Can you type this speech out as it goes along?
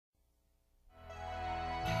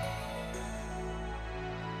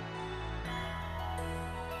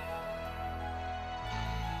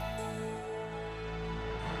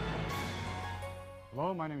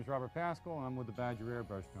Hello, my name is Robert Pascal, and I'm with the Badger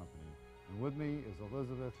Airbrush Company. And with me is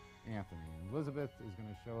Elizabeth Anthony. And Elizabeth is going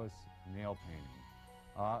to show us nail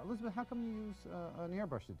painting. Elizabeth, how come you use an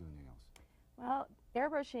airbrush to do nails? Well,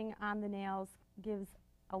 airbrushing on the nails gives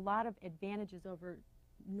a lot of advantages over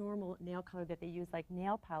normal nail color that they use, like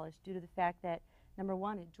nail polish, due to the fact that, number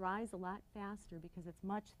one, it dries a lot faster because it's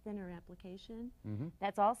much thinner application.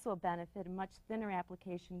 That's also a benefit. A much thinner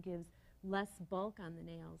application gives less bulk on the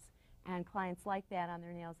nails, and clients like that on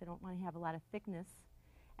their nails. They don't want to have a lot of thickness.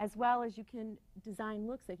 As well as you can design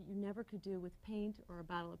looks that you never could do with paint or a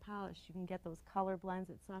bottle of polish. You can get those color blends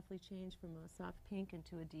that softly change from a soft pink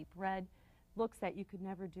into a deep red, looks that you could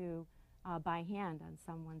never do by hand on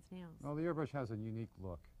someone's nails. Well, the airbrush has a unique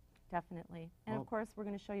look. Definitely. And of course, we're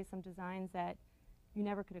going to show you some designs that you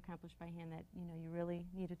never could accomplish by hand that, you really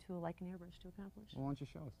need a tool like an airbrush to accomplish. Well, why don't you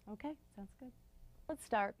show us? Okay, sounds good. Let's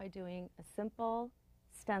start by doing a simple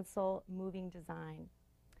stencil moving design.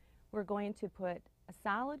 We're going to put a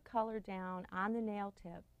solid color down on the nail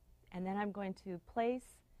tip, and then I'm going to place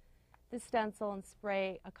the stencil and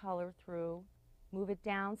spray a color through, move it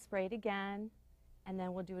down, spray it again, and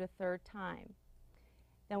then we'll do it a third time.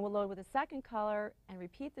 Then we'll load with a second color and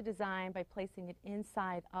repeat the design by placing it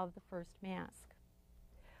inside of the first mask.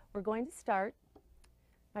 We're going to start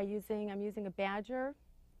by I'm using a Badger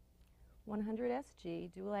 100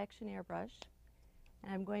 SG dual action airbrush,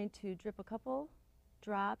 and I'm going to drip a couple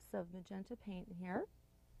drops of magenta paint in here.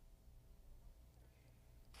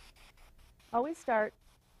 Always start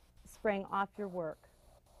spraying off your work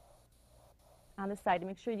on the side to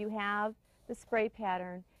make sure you have the spray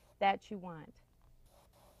pattern that you want.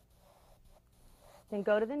 Then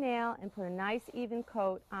go to the nail and put a nice even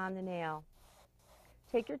coat on the nail.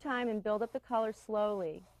 Take your time and build up the color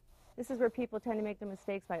slowly. This is where people tend to make their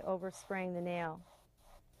mistakes by overspraying the nail.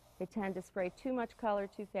 They tend to spray too much color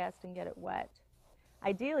too fast and get it wet.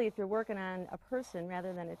 Ideally, if you're working on a person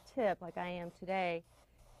rather than a tip like I am today,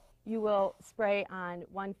 you will spray on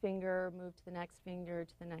one finger, move to the next finger,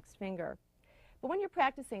 to the next finger. But when you're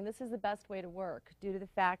practicing, this is the best way to work due to the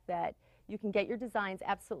fact that you can get your designs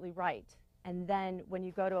absolutely right. And then when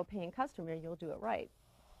you go to a paying customer, you'll do it right.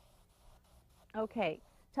 Okay,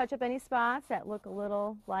 touch up any spots that look a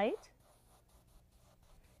little light.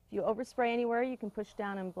 If you overspray anywhere, you can push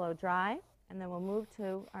down and blow dry, and then we'll move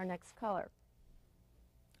to our next color.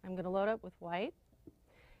 I'm going to load up with white.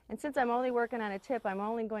 And since I'm only working on a tip, I'm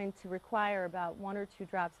only going to require about 1 or 2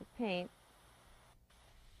 drops of paint.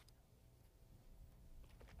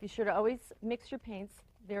 Be sure to always mix your paints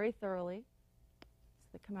very thoroughly so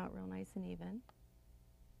they come out real nice and even.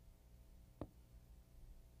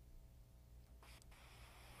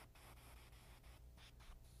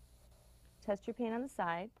 Test your paint on the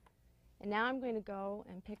side. And now I'm going to go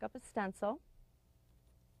and pick up a stencil.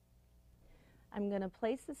 I'm going to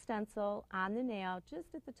place the stencil on the nail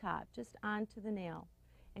just at the top, just onto the nail,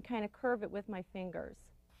 and kind of curve it with my fingers.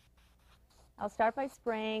 I'll start by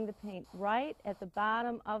spraying the paint right at the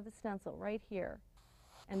bottom of the stencil, right here,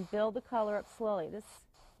 and build the color up slowly.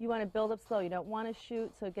 You want to build up slow. You don't want to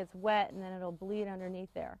shoot so it gets wet and then it'll bleed underneath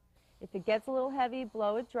there. If it gets a little heavy,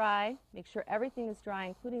 blow it dry. Make sure everything is dry,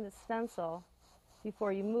 including the stencil,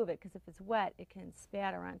 before you move it, because if it's wet, it can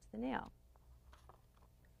spatter onto the nail.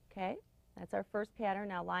 Okay, that's our first pattern.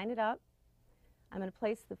 Now line it up. I'm going to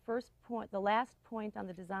place the last point on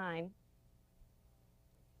the design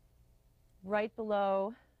right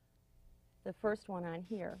below the first one on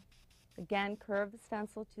here. Again, curve the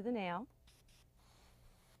stencil to the nail.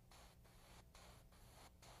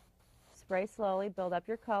 Spray slowly, build up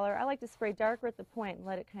your color. I like to spray darker at the point and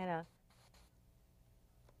let it kind of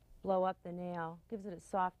blow up the nail. Gives it a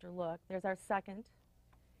softer look. There's our second.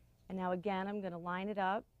 And now again, I'm going to line it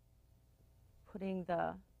up, putting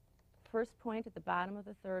the first point at the bottom of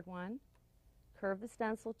the third one. Curve the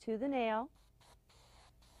stencil to the nail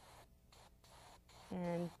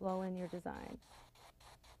and blow in your design.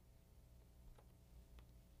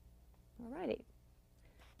 Alrighty.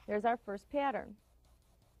 There's our first pattern.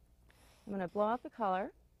 I'm going to blow out the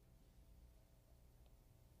color.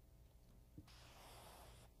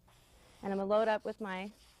 And I'm going to load up with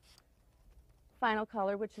my final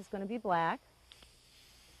color, which is going to be black.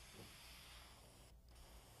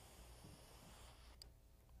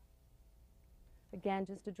 Again,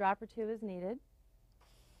 just a drop or two is needed.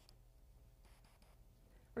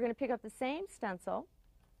 We're going to pick up the same stencil.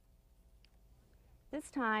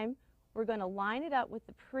 This time, we're going to line it up with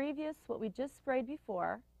the previous, what we just sprayed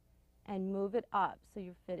before, and move it up so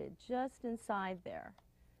you're fitted just inside there.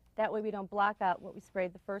 That way we don't block out what we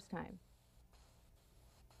sprayed the first time.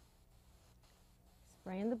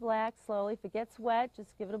 Spray in the black slowly. If it gets wet,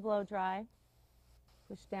 just give it a blow dry.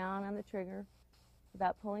 Push down on the trigger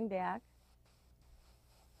without pulling back.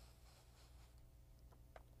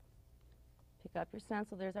 Pick up your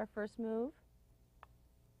stencil. There's our first move.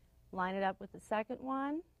 Line it up with the second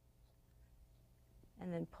one,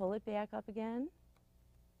 and then pull it back up again.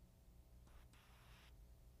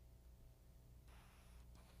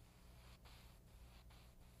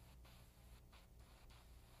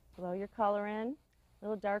 Blow your color in, a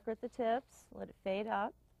little darker at the tips, let it fade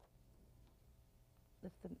up.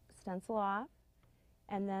 Lift the stencil off.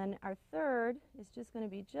 And then our third is just going to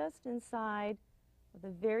be just inside of the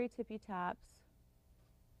very tippy tops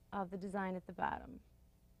of the design at the bottom.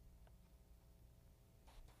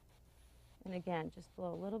 And again, just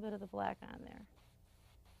blow a little bit of the black on there.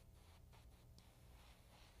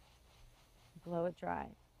 Blow it dry.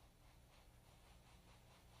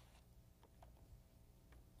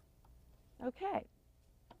 Okay,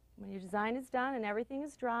 when your design is done and everything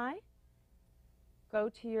is dry, go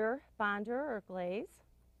to your bonder or glaze.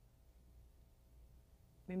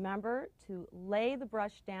 Remember to lay the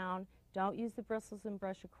brush down. Don't use the bristles and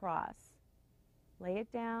brush across. Lay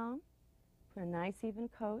it down, put a nice even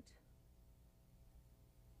coat.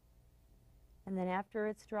 And then after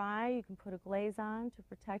it's dry, you can put a glaze on to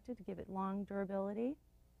protect it, to give it long durability.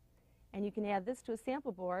 And you can add this to a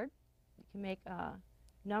sample board. You can make a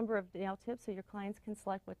number of nail tips so your clients can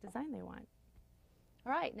select what design they want.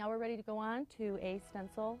 All right, now we're ready to go on to a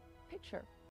stencil picture.